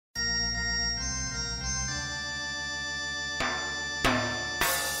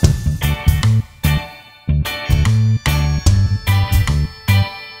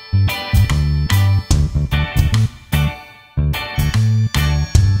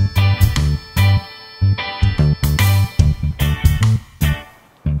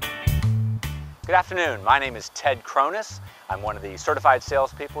Good afternoon. My name is Ted Cronus. I'm one of the certified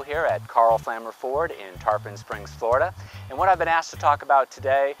salespeople here at Karl Flammer Ford in Tarpon Springs, Florida. And what I've been asked to talk about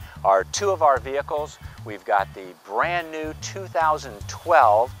today are two of our vehicles. We've got the brand new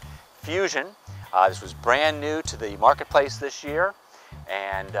 2012 Fusion. This was brand new to the marketplace this year.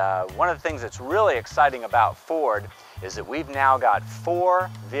 And one of the things that's really exciting about Ford is that we've now got 4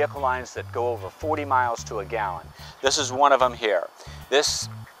 vehicle lines that go over 40 miles to a gallon. This is one of them here. This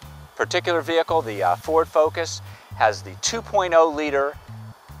particular vehicle, the Ford Focus, has the 2.0 liter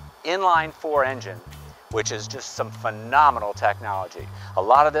inline 4 engine, which is just some phenomenal technology. A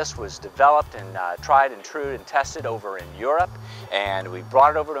lot of this was developed and tried and true and tested over in Europe, and we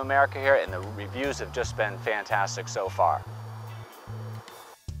brought it over to America here, and the reviews have just been fantastic so far.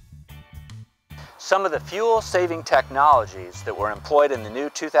 Some of the fuel-saving technologies that were employed in the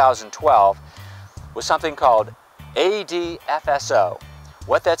new 2012 was something called ADFSO.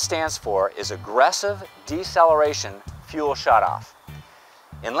 What that stands for is Aggressive Deceleration Fuel Shutoff.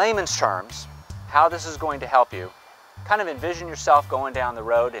 In layman's terms, how this is going to help you, kind of envision yourself going down the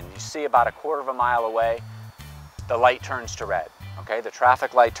road and you see about a quarter of a mile away, the light turns to red, okay? The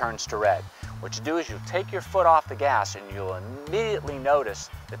traffic light turns to red. What you do is you take your foot off the gas and you'll immediately notice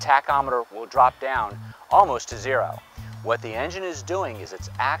the tachometer will drop down almost to 0. What the engine is doing is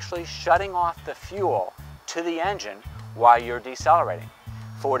it's actually shutting off the fuel to the engine while you're decelerating.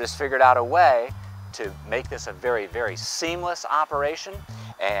 Ford has figured out a way to make this a very, very seamless operation,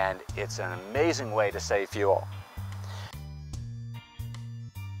 and it's an amazing way to save fuel.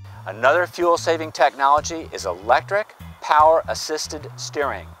 Another fuel-saving technology is electric power-assisted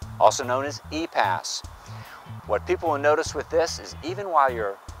steering, also known as EPAS. What people will notice with this is even while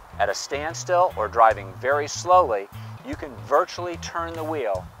you're at a standstill or driving very slowly, you can virtually turn the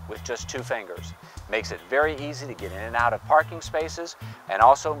wheel with just 2 fingers. Makes it very easy to get in and out of parking spaces and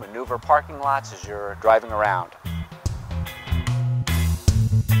also maneuver parking lots as you're driving around.